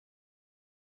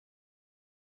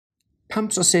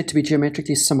Pumps are said to be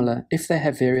geometrically similar if they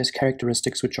have various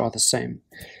characteristics which are the same.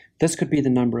 This could be the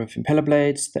number of impeller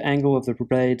blades, the angle of the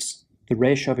blades, the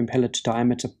ratio of impeller to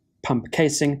diameter pump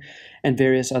casing, and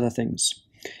various other things.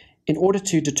 In order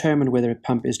to determine whether a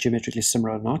pump is geometrically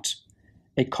similar or not,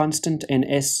 a constant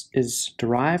ns is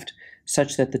derived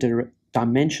such that the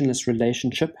dimensionless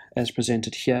relationship, as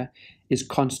presented here, is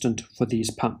constant for these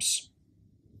pumps.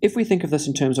 If we think of this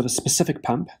in terms of a specific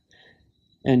pump,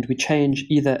 and we change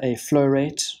either a flow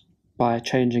rate by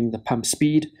changing the pump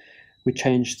speed, we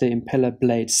change the impeller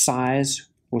blade size,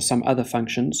 or some other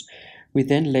functions, we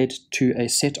then led to a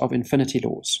set of infinity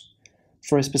laws.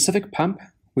 For a specific pump,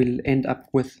 we'll end up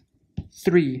with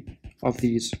 3 of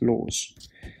these laws.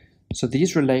 So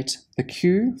these relate the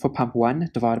Q for pump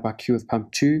 1 divided by Q of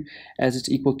pump 2 as it's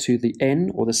equal to the N,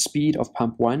 or the speed of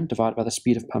pump 1 divided by the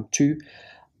speed of pump 2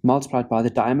 multiplied by the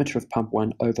diameter of pump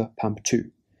 1 over pump 2.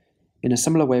 In a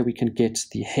similar way, we can get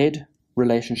the head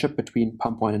relationship between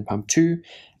pump 1 and pump 2,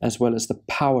 as well as the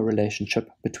power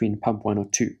relationship between pump 1 or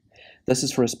 2. This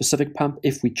is for a specific pump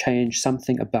if we change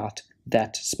something about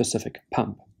that specific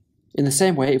pump. In the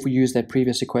same way, if we use that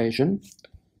previous equation,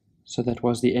 so that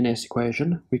was the NS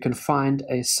equation, we can find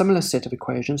a similar set of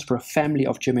equations for a family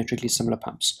of geometrically similar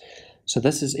pumps. So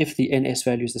this is if the NS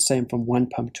value is the same from one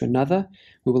pump to another,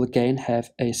 we will again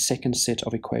have a second set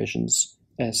of equations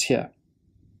as here.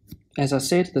 As I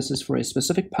said, this is for a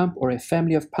specific pump or a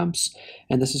family of pumps,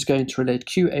 and this is going to relate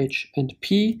Q, H, and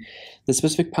P. The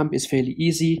specific pump is fairly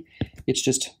easy. It's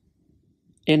just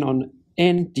N on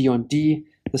N, D on D.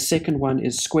 The second one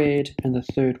is squared, and the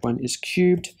third one is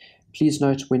cubed. Please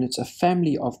note, when it's a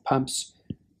family of pumps,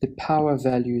 the power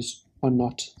values are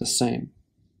not the same.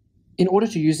 In order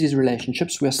to use these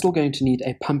relationships, we are still going to need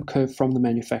a pump curve from the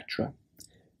manufacturer.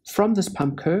 From this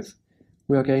pump curve,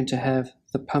 we are going to have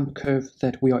the pump curve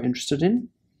that we are interested in.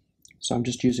 So I'm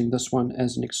just using this one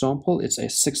as an example. It's a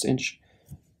 6-inch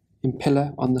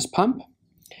impeller on this pump.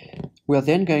 We are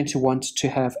then going to want to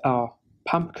have our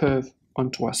pump curve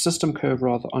onto our system curve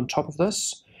rather on top of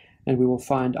this, and we will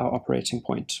find our operating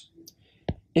point.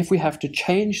 If we have to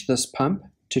change this pump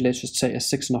to, let's just say, a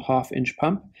 6.5-inch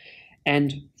pump,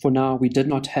 and for now we did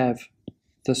not have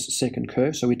this second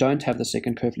curve, so we don't have the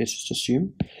second curve, let's just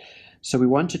assume. So we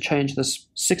want to change this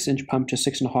 6-inch pump to a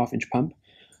 6.5-inch pump.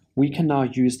 We can now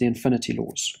use the infinity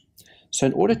laws. So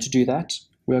in order to do that,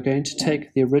 we are going to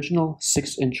take the original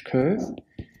 6-inch curve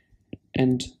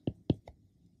and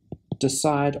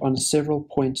decide on several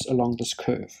points along this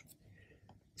curve.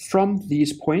 From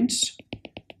these points,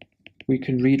 we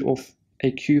can read off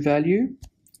a Q value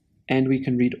and we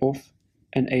can read off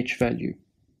an H value.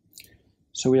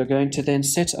 So we are going to then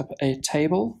set up a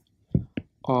table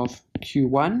of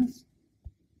Q1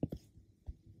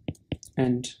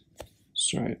 and,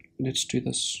 sorry, let's do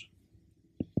this.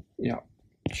 Yeah,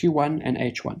 Q1 and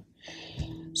H1.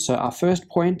 So our first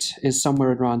point is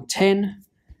somewhere around 10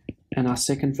 and our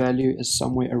second value is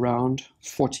somewhere around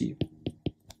 40.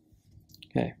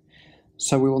 Okay,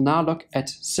 so we will now look at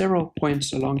several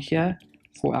points along here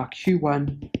for our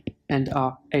Q1 and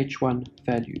our H1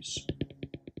 values.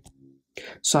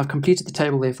 So I've completed the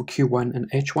table there for Q1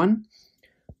 and H1.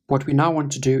 What we now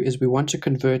want to do is we want to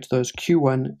convert those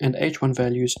Q1 and H1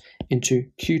 values into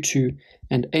Q2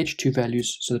 and H2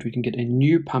 values so that we can get a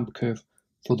new pump curve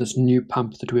for this new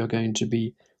pump that we are going to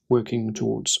be working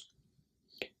towards.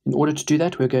 In order to do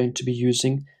that, we're going to be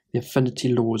using the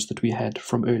affinity laws that we had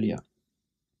from earlier.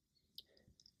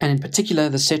 And in particular,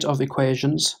 the set of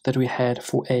equations that we had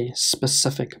for a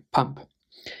specific pump.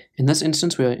 In this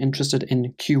instance, we are interested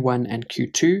in Q1 and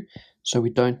Q2, so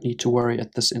we don't need to worry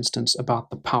at this instance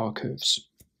about the power curves.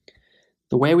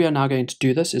 The way we are now going to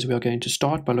do this is we are going to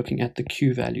start by looking at the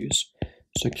Q values.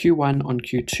 So Q1 on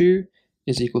Q2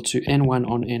 is equal to N1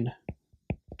 on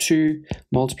N2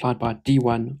 multiplied by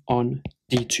D1 on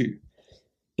D2.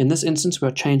 In this instance, we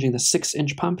are changing the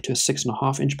 6-inch pump to a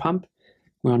 6.5-inch pump.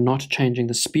 We are not changing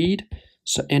the speed,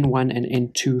 so N1 and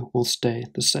N2 will stay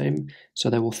the same, so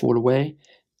they will fall away.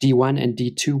 D1 and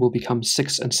D2 will become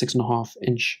 6 and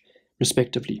 6.5-inch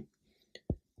respectively.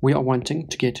 We are wanting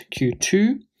to get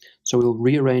Q2, so we'll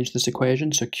rearrange this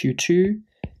equation. So Q2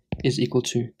 is equal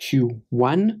to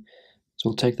Q1, so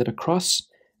we'll take that across,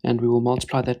 and we will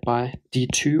multiply that by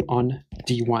D2 on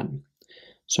D1.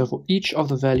 So for each of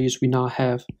the values we now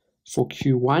have for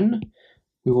Q1,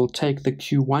 we will take the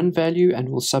Q1 value and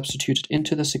we'll substitute it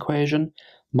into this equation,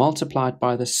 multiplied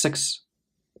by the 6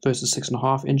 versus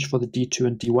 6.5-inch for the D2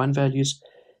 and D1 values,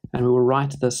 and we will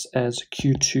write this as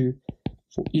Q2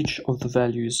 for each of the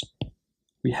values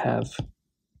we have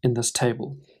in this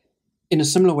table. In a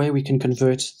similar way, we can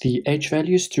convert the H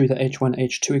values through the H1,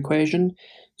 H2 equation.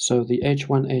 So the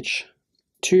H1,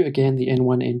 H2, again the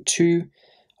N1, N2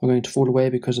 are going to fall away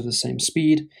because of the same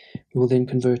speed. We will then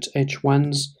convert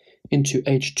H1s into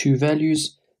H2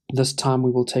 values. This time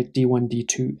we will take D1,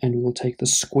 D2, and we will take the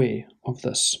square of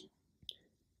this.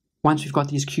 Once we've got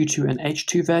these Q2 and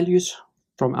H2 values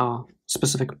from our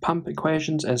specific pump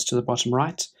equations as to the bottom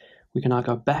right, we can now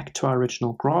go back to our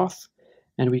original graph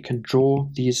and we can draw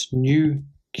these new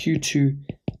Q2,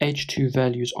 H2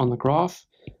 values on the graph.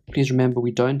 Please remember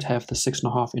we don't have the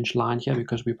 6.5 inch line here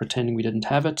because we're pretending we didn't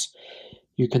have it.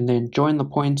 You can then join the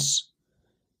points,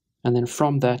 and then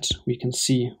from that we can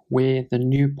see where the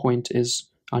new point is,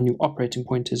 our new operating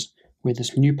point is, where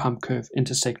this new pump curve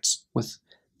intersects with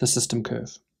the system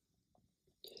curve.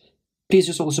 Please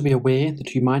just also be aware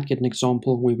that you might get an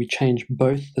example where we change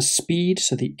both the speed,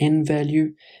 so the N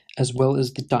value, as well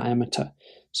as the diameter.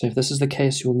 So if this is the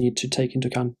case, you'll need to take into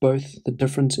account both the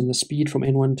difference in the speed from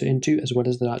N1 to N2 as well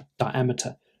as the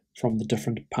diameter from the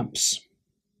different pumps.